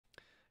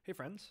Hey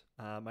friends,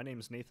 my name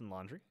is Nathan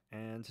Laundry,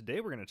 and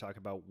today we're going to talk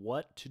about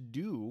what to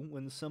do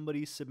when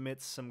somebody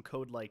submits some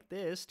code like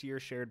this to your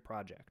shared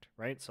project,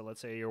 right? So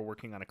let's say you're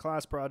working on a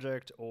class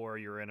project or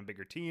you're in a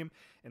bigger team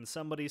and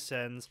somebody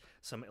sends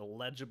some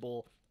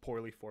illegible,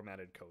 poorly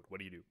formatted code. What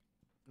do?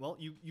 Well,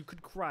 you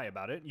could cry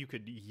about it. You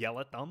could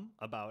yell at them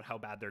about how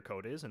bad their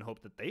code is and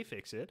hope that they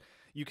fix it.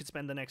 You could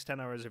spend the next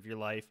 10 hours of your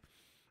life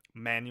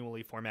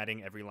manually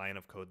formatting every line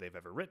of code they've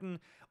ever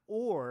written,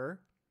 or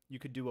you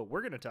could do what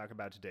we're going to talk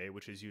about today,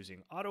 which is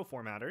using auto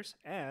formatters,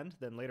 and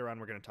then later on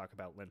we're going to talk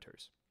about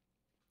linters.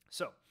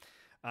 So,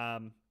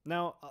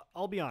 now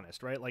I'll be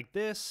honest, right? Like,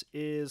 this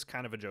is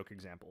kind of a joke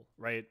example,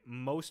 right?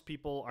 Most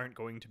people aren't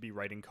going to be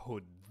writing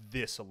code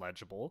this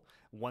illegible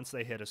once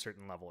they hit a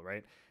certain level,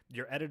 right?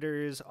 Your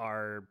editors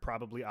are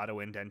probably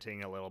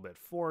auto-indenting a little bit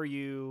for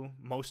you.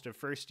 Most of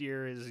first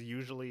year is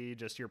usually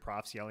just your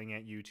profs yelling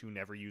at you to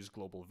never use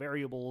global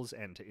variables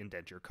and to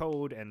indent your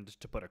code and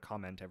to put a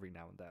comment every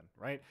now and then,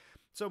 right?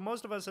 So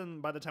most of us,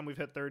 and by the time we've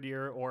hit third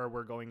year or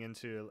we're going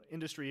into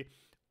industry,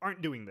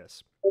 aren't doing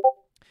this.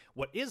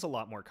 What is a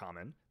lot more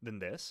common than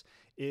this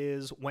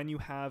is when you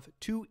have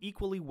two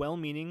equally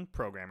well-meaning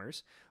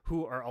programmers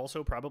who are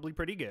also probably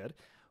pretty good,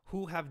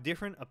 who have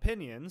different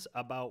opinions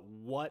about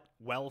what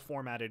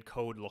well-formatted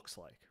code looks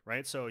like,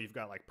 right? So you've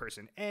got like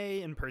person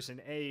A, and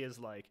person A is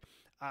like,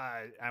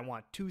 I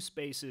want 2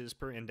 spaces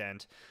per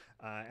indent,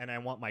 and I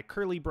want my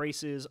curly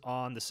braces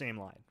on the same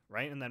line,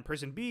 right? And then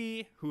person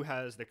B, who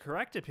has the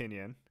correct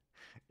opinion,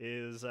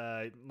 is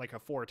like a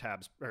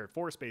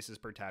 4 spaces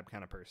per tab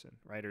kind of person,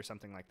 right? Or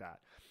something like that.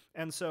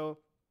 And so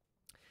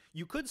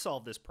you could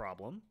solve this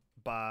problem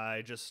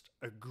by just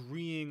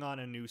agreeing on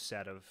a new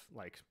set of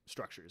like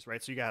structures,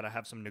 right? So you got to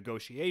have some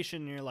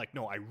negotiation. And you're like,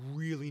 no, I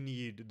really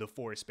need the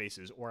 4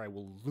 spaces or I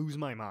will lose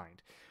my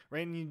mind,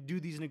 right? And you do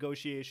these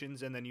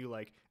negotiations and then you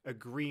like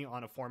agree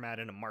on a format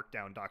in a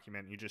markdown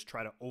document. And you just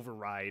try to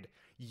override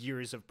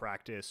years of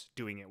practice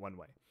doing it one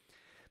way.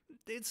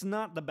 It's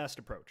not the best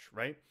approach,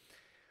 right?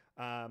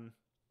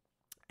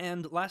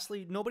 And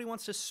lastly, nobody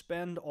wants to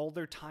spend all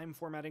their time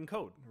formatting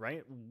code,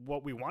 right?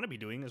 What we want to be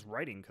doing is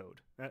writing code.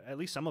 At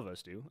least some of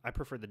us do. I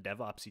prefer the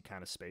DevOpsy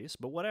kind of space,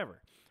 but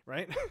whatever,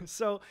 right?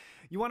 So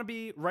you want to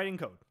be writing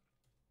code.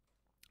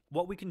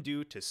 What we can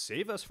do to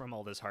save us from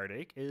all this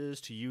heartache is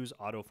to use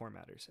auto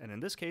formatters. And in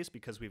this case,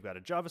 because we've got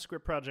a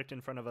JavaScript project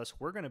in front of us,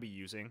 we're going to be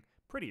using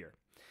Prettier.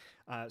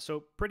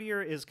 So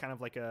Prettier is kind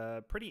of like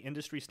a pretty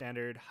industry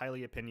standard,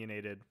 highly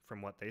opinionated,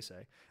 from what they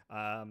say,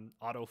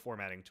 auto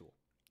formatting tool,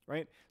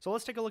 right? So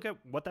let's take a look at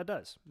what that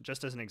does,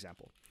 just as an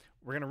example.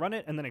 We're going to run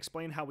it and then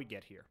explain how we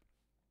get here.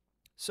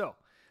 So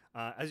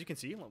as you can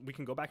see, we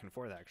can go back and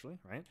forth actually,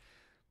 right?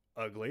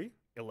 Ugly,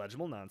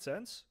 illegible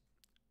nonsense.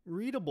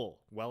 Readable,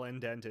 well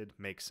indented,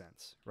 makes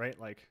sense, right?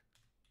 Like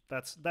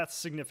that's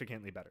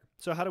significantly better.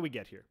 So how do we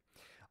get here?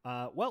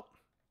 Well,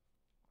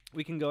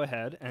 we can go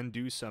ahead and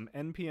do some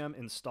npm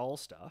install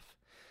stuff.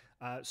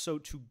 So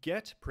to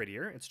get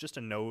Prettier, it's just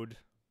a node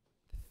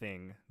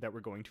thing that we're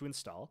going to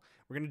install.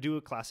 We're going to do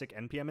a classic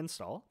npm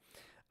install.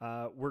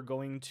 We're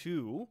going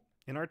to,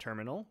 in our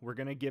terminal, we're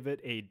going to give it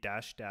a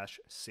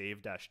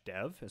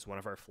 --save-dev as one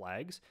of our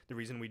flags. The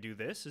reason we do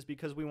this is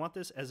because we want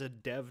this as a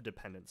dev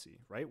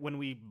dependency, right? When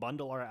we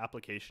bundle our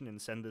application and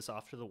send this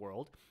off to the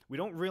world, we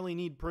don't really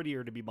need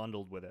Prettier to be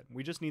bundled with it.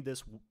 We just need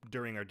this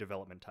during our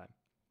development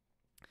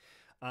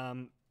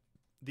time.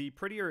 The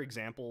Prettier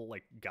example,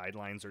 like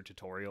guidelines or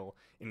tutorial,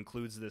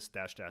 includes this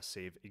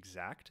 --save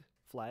exact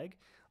flag.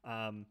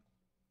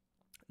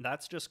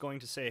 That's just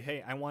going to say,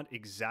 hey, I want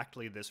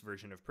exactly this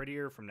version of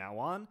Prettier from now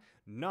on,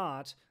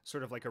 not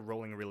sort of like a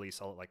rolling release.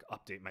 I'll like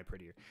update my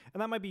Prettier. And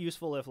that might be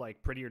useful if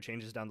like Prettier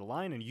changes down the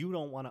line and you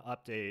don't want to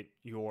update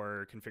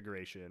your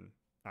configuration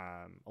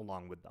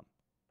along with them,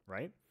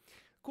 right?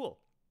 Cool.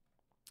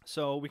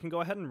 So we can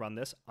go ahead and run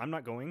this. I'm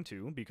not going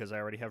to because I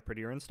already have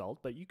Prettier installed,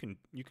 but you can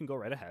go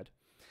right ahead.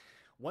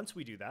 Once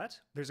we do that,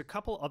 there's a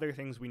couple other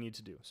things we need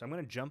to do. So I'm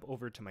going to jump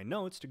over to my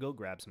notes to go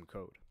grab some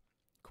code.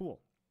 Cool.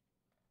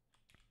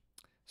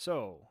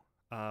 So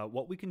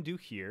what we can do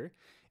here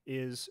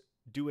is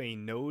do a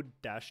node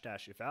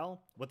 --eval.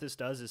 What this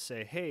does is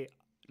say, hey,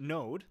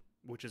 node,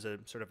 which is a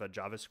sort of a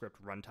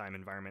JavaScript runtime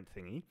environment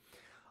thingy,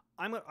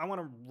 I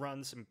want to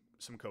run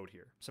some code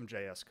here, some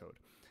JS code.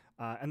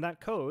 And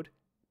that code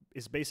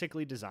is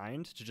basically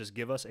designed to just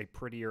give us a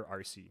prettier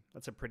RC.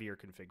 That's a prettier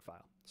config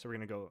file. So we're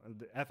going to go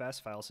the fs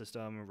file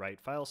system, write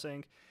file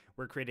sync.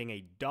 We're creating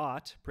a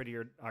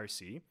 .prettier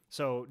RC.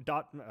 So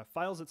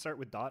files that start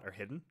with dot are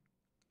hidden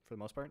for the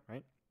most part,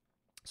 right?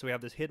 So we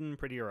have this hidden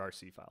prettier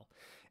RC file.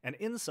 And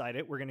inside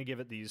it, we're going to give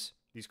it these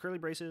curly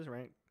braces,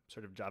 right?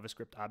 Sort of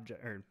JavaScript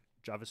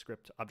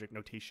object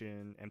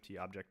notation, empty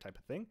object type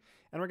of thing.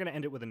 And we're going to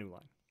end it with a new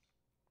line.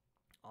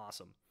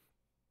 Awesome.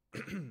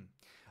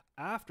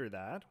 After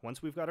that,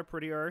 once we've got a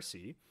prettier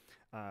RC,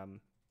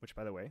 which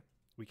by the way,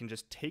 we can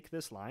just take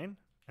this line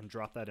and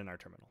drop that in our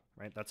terminal,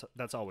 right?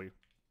 That's all we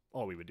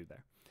would do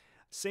there.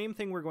 Same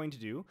thing we're going to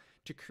do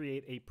to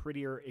create a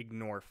prettier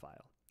ignore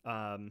file.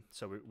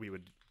 So we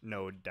would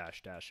node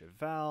dash dash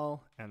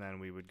eval, and then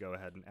we would go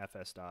ahead and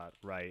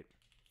fs.write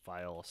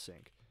file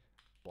sync,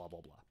 blah,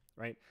 blah, blah,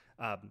 right?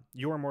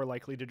 You're more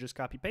likely to just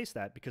copy paste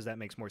that because that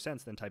makes more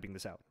sense than typing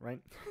this out, right?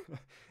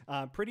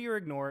 Prettier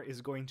ignore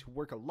is going to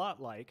work a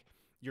lot like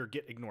your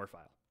git ignore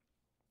file.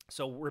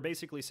 So we're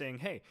basically saying,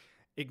 hey,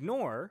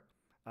 ignore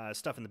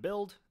stuff in the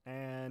build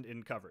and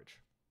in coverage,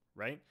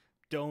 right?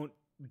 Don't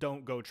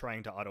go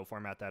trying to auto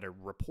format that or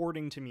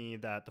reporting to me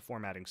that the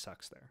formatting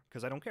sucks there,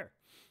 because I don't care.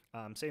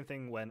 Same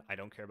thing when I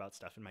don't care about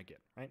stuff in my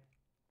git, right?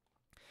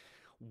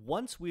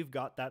 Once we've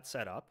got that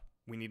set up,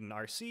 we need an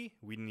RC,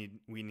 we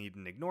need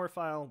an ignore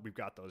file, we've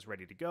got those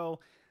ready to go.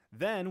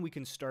 Then we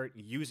can start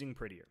using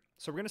Prettier.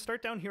 So we're going to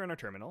start down here in our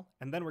terminal,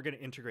 and then we're going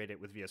to integrate it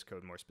with VS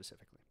Code more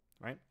specifically,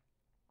 right?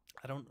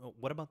 I don't know,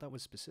 what about that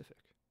was specific?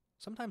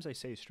 Sometimes I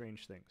say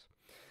strange things.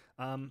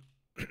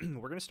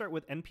 We're going to start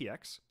with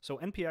npx. So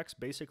npx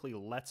basically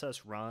lets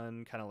us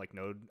run kind of like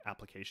node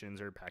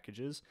applications or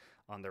packages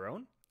on their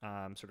own,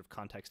 sort of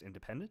context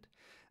independent.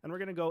 And we're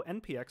going to go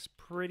npx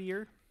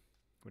prettier,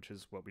 which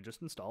is what we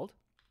just installed,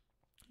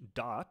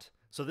 dot.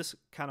 So this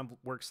kind of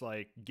works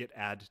like git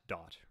add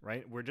dot,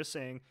 right? We're just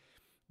saying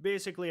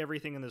basically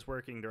everything in this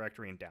working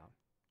directory and down,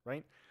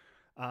 right?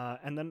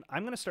 And then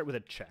I'm going to start with a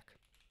check,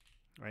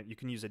 right? You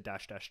can use a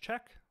dash dash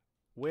check,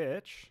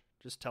 which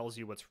just tells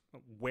you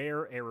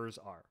where errors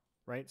are,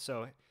 right?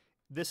 So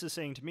this is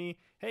saying to me,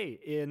 hey,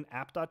 in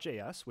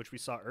app.js, which we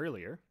saw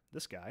earlier,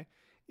 this guy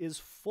is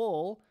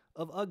full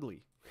of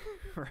ugly,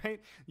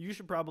 right? You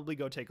should probably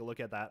go take a look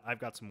at that. I've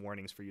got some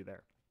warnings for you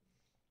there.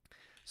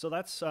 So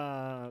that's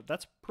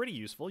pretty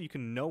useful. You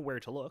can know where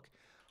to look.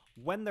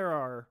 When there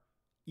are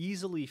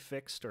easily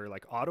fixed or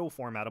like auto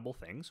formatable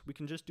things, we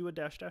can just do a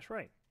dash dash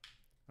right.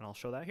 And I'll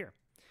show that here.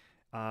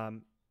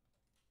 And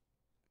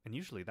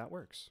usually that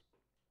works.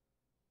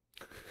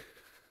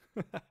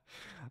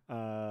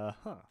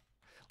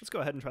 Let's go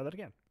ahead and try that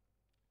again.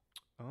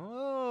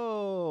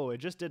 Oh, it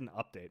just did an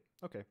update.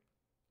 Okay.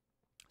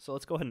 So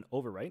let's go ahead and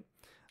overwrite.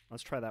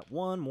 Let's try that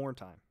one more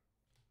time.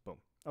 Boom.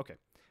 Okay.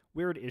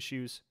 Weird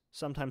issues.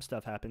 Sometimes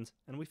stuff happens,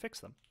 and we fix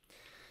them.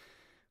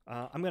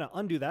 I'm going to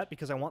undo that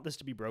because I want this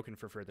to be broken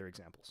for further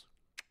examples.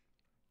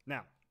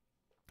 Now,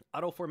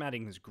 auto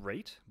formatting is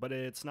great, but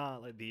it's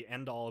not like the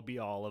end-all,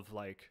 be-all of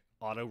like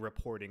auto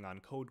reporting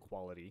on code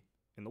quality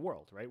in the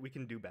world, right? We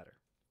can do better.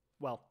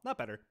 Well, not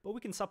better, but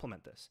we can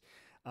supplement this.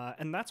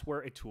 And that's where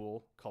a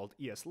tool called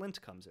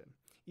ESLint comes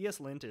in.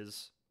 ESLint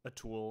is a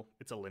tool,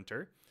 it's a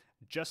linter,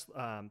 just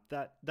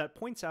that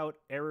points out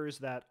errors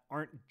that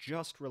aren't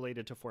just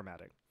related to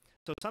formatting.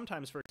 So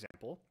sometimes, for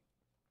example,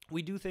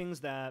 we do things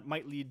that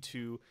might lead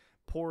to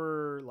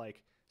poor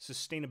like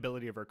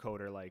sustainability of our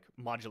code or like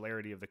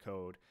modularity of the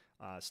code,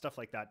 stuff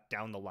like that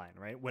down the line,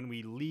 right? When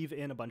we leave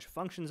in a bunch of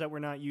functions that we're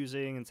not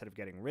using instead of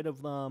getting rid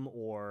of them,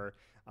 or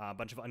a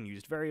bunch of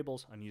unused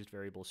variables,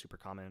 super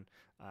common,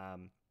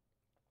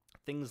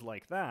 things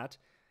like that,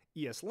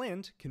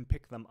 ESLint can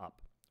pick them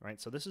up, right?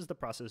 So this is the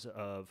process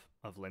of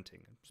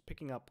linting, just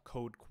picking up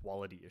code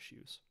quality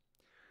issues.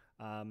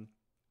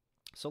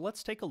 So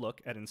let's take a look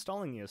at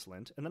installing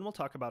ESLint, and then we'll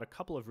talk about a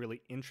couple of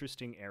really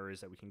interesting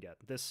errors that we can get.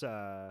 This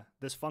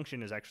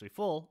function is actually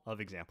full of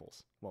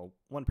examples. Well,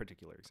 one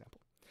particular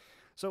example.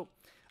 So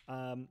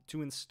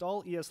to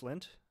install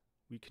ESLint,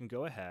 we can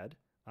go ahead.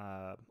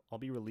 I'll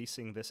be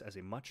releasing this as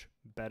a much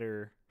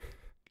better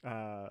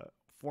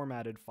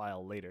formatted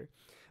file later,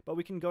 but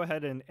we can go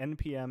ahead and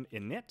npm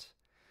init.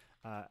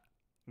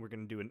 We're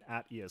going to do an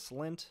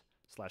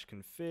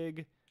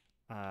 @ESLint/config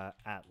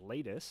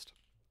 @latest.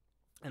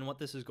 And what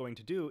this is going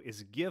to do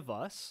is give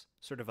us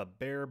sort of a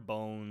bare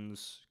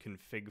bones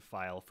config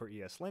file for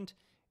ESLint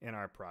in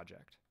our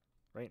project,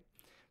 right?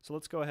 So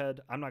let's go ahead.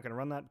 I'm not going to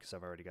run that because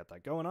I've already got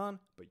that going on,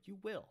 but you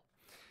will.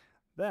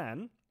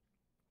 Then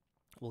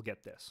we'll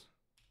get this.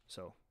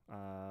 So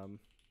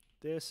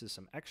this is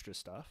some extra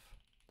stuff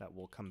that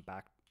will come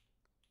back.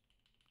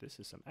 This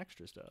is some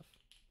extra stuff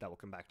that we'll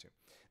come back to.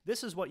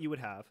 This is what you would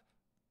have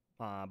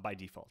by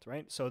default,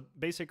 right? So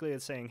basically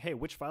it's saying, hey,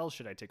 which files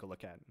should I take a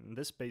look at? And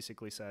this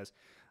basically says,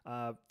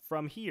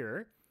 from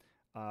here,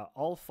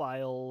 all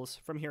files,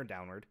 from here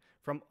downward,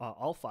 from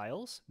all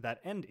files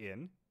that end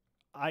in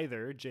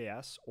either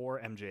JS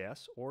or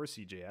MJS or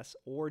CJS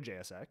or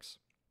JSX,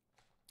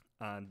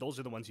 those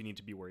are the ones you need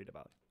to be worried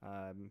about.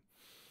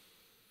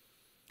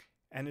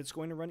 And it's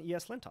going to run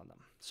ESLint on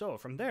them. So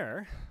from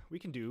there, we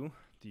can do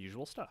the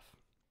usual stuff,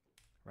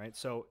 right?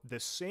 So the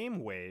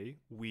same way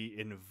we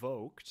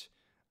invoked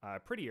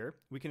Prettier,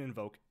 we can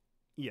invoke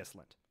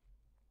ESLint.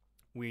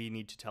 We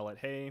need to tell it,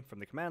 hey,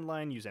 from the command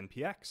line, use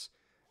npx.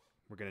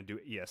 We're going to do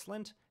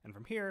ESLint. And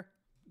from here,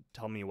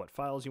 tell me what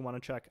files you want to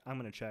check. I'm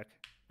going to check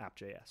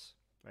app.js,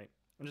 right?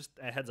 And just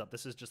a heads up,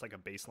 this is just like a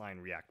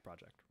baseline React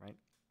project, right?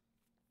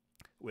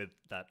 With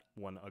that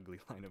one ugly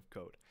line of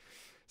code.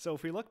 So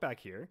if we look back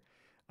here,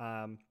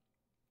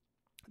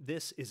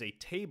 this is a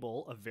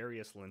table of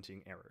various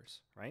linting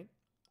errors, right?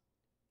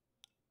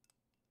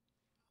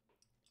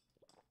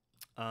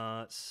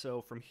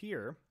 So from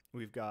here,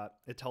 we've got,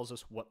 it tells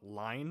us what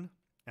line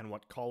and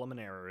what column an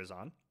error is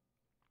on,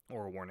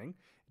 or a warning.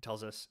 It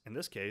tells us, in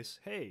this case,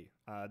 hey,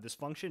 this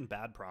function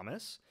bad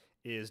promise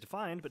is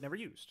defined but never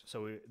used.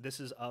 So this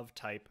is of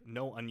type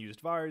no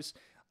unused vars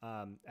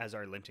as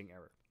our linting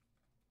error.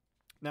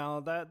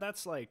 Now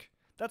that's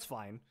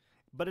fine,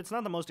 but it's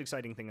not the most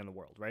exciting thing in the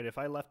world, right? If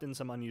I left in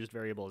some unused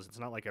variables, it's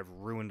not like I've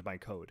ruined my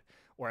code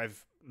or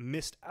I've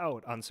missed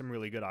out on some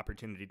really good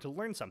opportunity to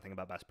learn something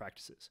about best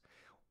practices.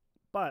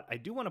 But I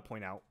do want to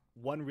point out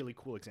one really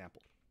cool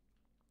example.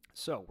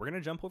 So we're going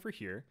to jump over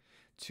here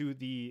to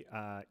the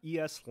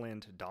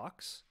ESLint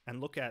docs and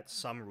look at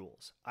some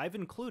rules. I've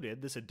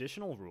included this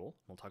additional rule,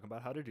 we'll talk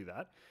about how to do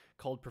that,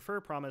 called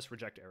prefer, promise,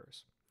 reject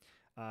errors.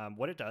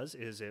 What it does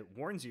is it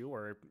warns you,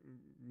 or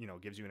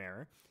gives you an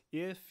error,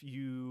 if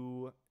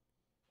you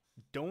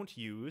don't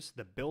use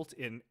the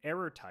built-in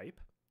error type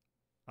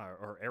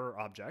or error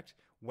object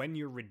when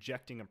you're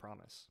rejecting a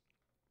promise.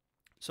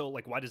 So,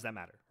 why does that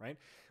matter, right?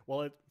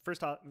 Well,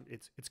 first off,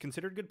 it's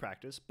considered good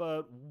practice,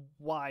 but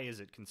why is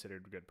it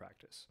considered good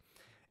practice?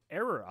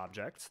 Error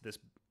objects, this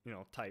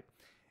type,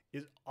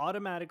 is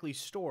automatically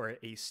store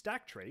a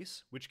stack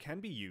trace which can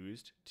be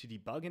used to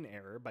debug an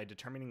error by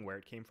determining where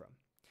it came from.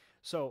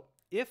 So,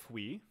 if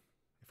we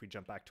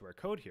jump back to our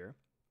code here,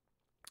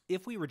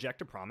 if we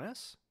reject a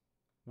promise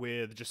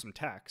with just some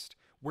text,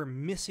 we're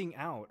missing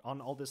out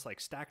on all this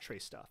stack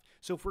trace stuff.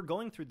 So if we're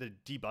going through the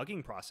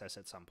debugging process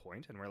at some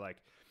point and we're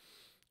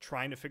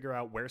trying to figure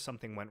out where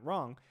something went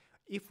wrong,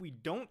 if we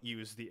don't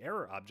use the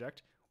error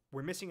object,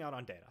 we're missing out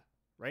on data,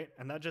 right?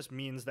 And that just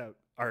means that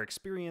our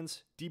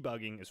experience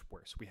debugging is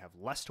worse. We have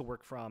less to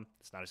work from.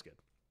 It's not as good.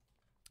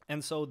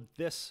 And so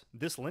this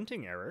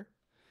linting error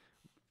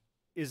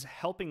is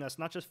helping us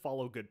not just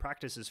follow good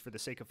practices for the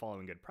sake of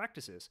following good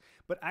practices,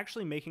 but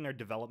actually making our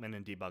development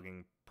and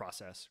debugging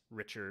process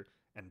richer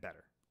and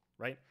better,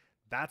 right?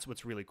 That's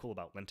what's really cool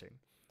about linting.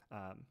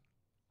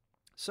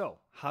 So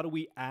how do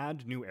we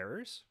add new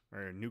errors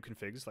or new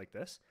configs like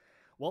this?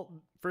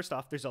 Well, first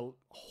off, there's a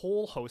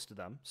whole host of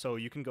them. So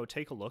you can go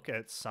take a look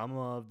at some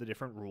of the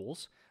different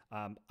rules.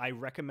 I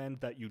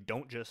recommend that you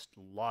don't just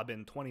lob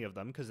in 20 of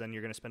them because then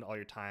you're going to spend all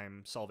your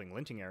time solving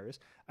linting errors.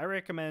 I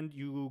recommend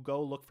you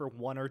go look for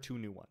one or two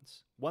new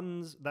ones.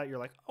 Ones that you're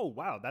like, oh,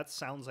 wow, that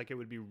sounds like it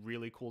would be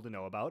really cool to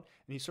know about.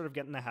 And you sort of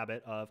get in the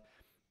habit of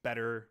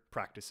better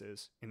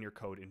practices in your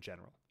code in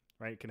general,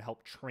 right? It can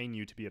help train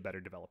you to be a better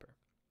developer.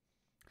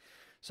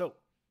 So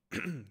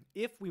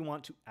if we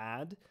want to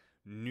add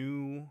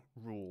new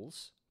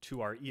rules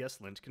to our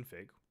ESLint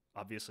config,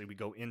 obviously we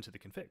go into the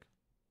config.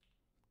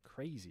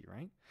 Crazy,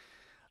 right?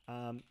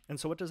 And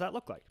so what does that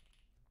look like?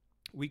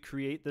 We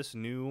create this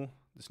new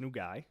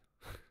guy.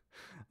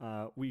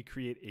 We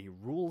create a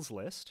rules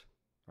list,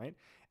 right?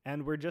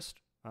 And we're just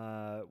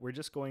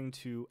going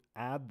to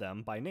add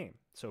them by name.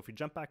 So if we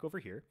jump back over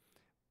here,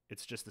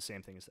 it's just the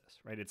same thing as this,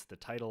 right? It's the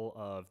title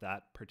of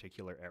that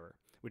particular error,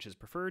 which is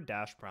preferred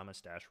dash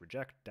promise dash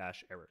reject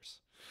dash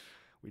errors.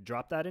 We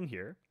drop that in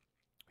here,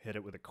 hit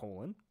it with a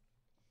colon,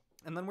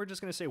 and then we're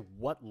just going to say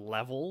what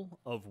level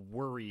of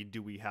worry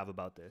do we have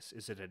about this?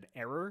 Is it an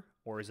error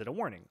or is it a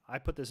warning? I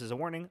put this as a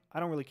warning. I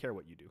don't really care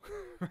what you do,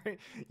 right?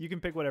 You can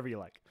pick whatever you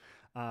like.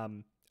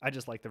 I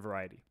just like the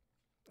variety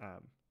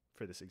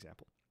for this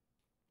example.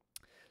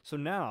 So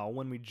now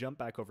when we jump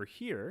back over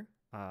here,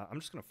 I'm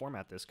just going to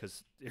format this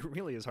because it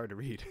really is hard to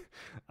read.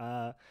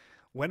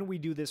 When we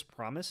do this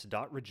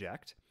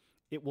promise.reject,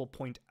 it will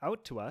point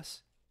out to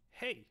us,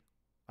 hey,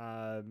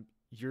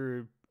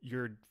 you're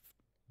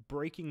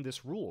breaking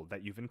this rule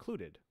that you've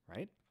included,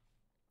 right?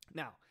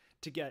 Now,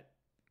 to get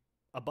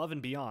above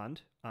and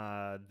beyond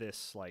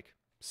this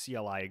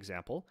CLI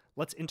example,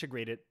 let's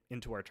integrate it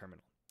into our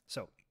terminal.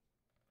 So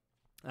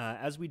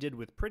as we did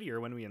with Prettier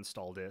when we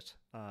installed it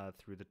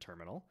through the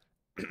terminal,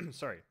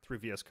 through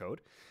VS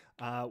Code,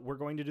 we're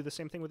going to do the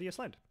same thing with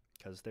ESLint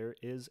because there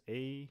is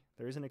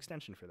an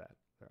extension for that.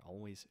 There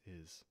always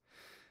is.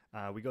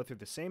 We go through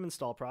the same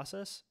install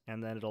process,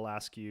 and then it'll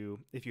ask you,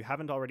 if you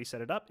haven't already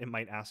set it up, it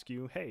might ask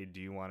you, hey,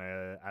 do you want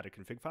to add a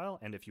config file?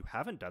 And if you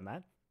haven't done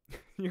that,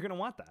 you're going to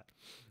want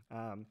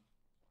that.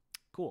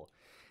 Cool.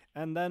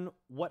 And then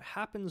what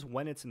happens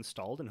when it's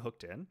installed and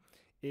hooked in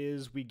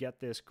is we get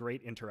this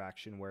great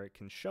interaction where it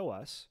can show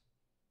us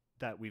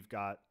that we've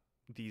got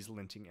these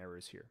linting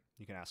errors here.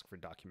 You can ask for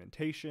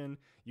documentation.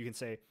 You can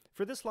say,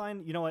 for this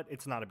line, you know what?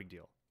 It's not a big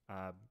deal.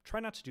 Try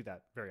not to do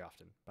that very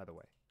often, by the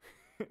way.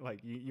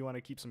 You want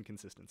to keep some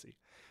consistency.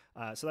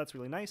 So that's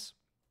really nice.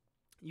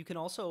 You can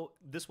also,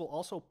 this will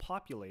also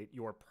populate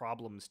your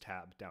problems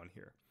tab down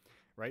here,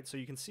 right? So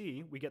you can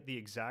see we get the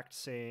exact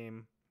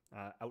same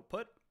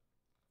output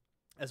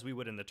as we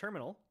would in the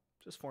terminal,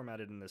 just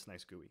formatted in this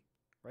nice GUI,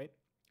 right?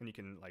 And you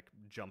can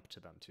jump to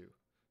them too.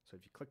 So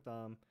if you click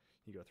them,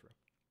 you go through.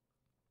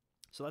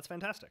 So that's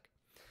fantastic.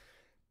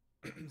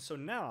 So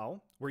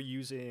now we're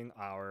using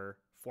our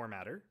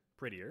formatter,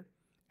 Prettier,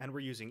 and we're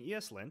using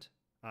ESLint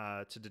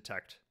to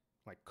detect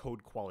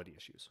code quality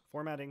issues,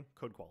 formatting,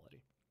 code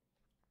quality.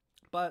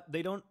 But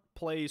they don't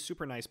play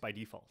super nice by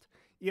default.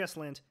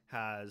 ESLint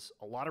has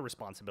a lot of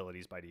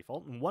responsibilities by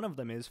default, and one of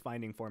them is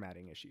finding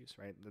formatting issues,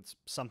 right? That's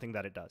something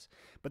that it does.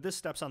 But this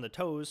steps on the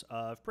toes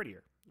of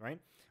Prettier, right?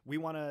 We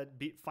want to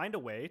find a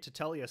way to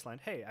tell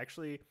ESLint, hey,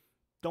 actually,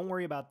 don't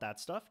worry about that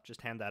stuff.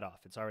 Just hand that off.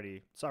 It's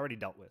already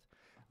dealt with.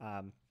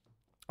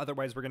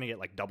 Otherwise, we're going to get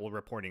like double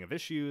reporting of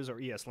issues, or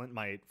ESLint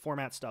might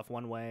format stuff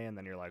one way, and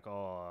then you're like,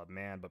 oh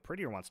man, but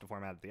Prettier wants to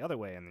format it the other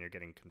way, and then you're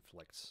getting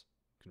conflicts.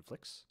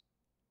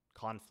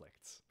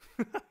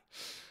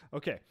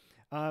 Okay.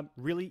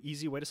 Really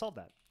easy way to solve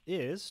that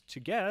is to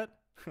get,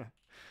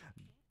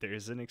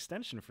 there's an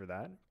extension for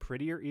that,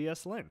 Prettier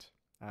ESLint.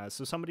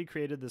 So somebody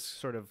created this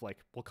sort of like,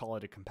 we'll call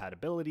it a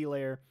compatibility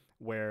layer,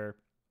 where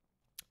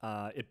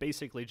it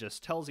basically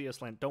just tells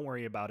ESLint, don't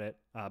worry about it,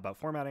 about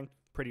formatting.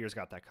 Prettier's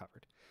got that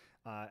covered.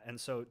 And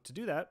so to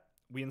do that,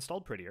 we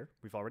installed Prettier.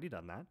 We've already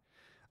done that.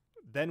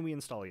 Then we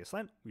install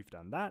ESLint. We've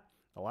done that.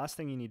 The last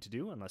thing you need to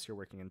do, unless you're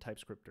working in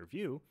TypeScript or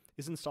Vue,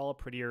 is install a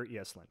Prettier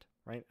ESLint,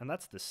 right? And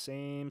that's the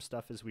same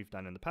stuff as we've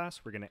done in the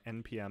past. We're going to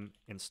npm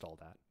install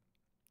that,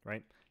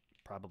 right?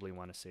 Probably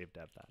want to save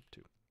dev that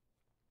too.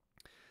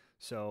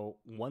 So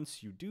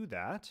once you do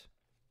that,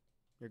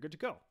 you're good to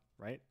go,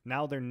 right?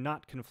 Now they're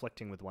not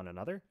conflicting with one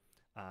another.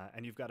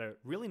 And you've got a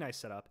really nice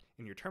setup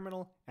in your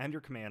terminal and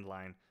your command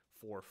line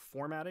for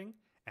formatting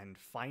and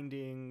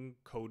finding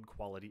code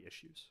quality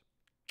issues.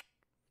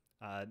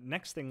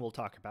 Next thing we'll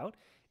talk about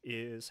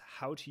is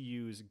how to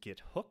use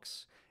Git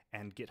hooks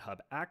and GitHub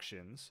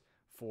Actions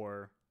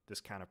for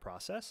this kind of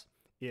process.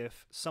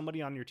 If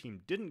somebody on your team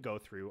didn't go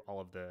through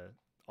all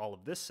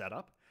of this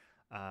setup,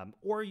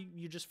 or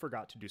you just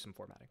forgot to do some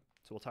formatting.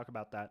 So we'll talk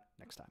about that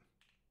next time.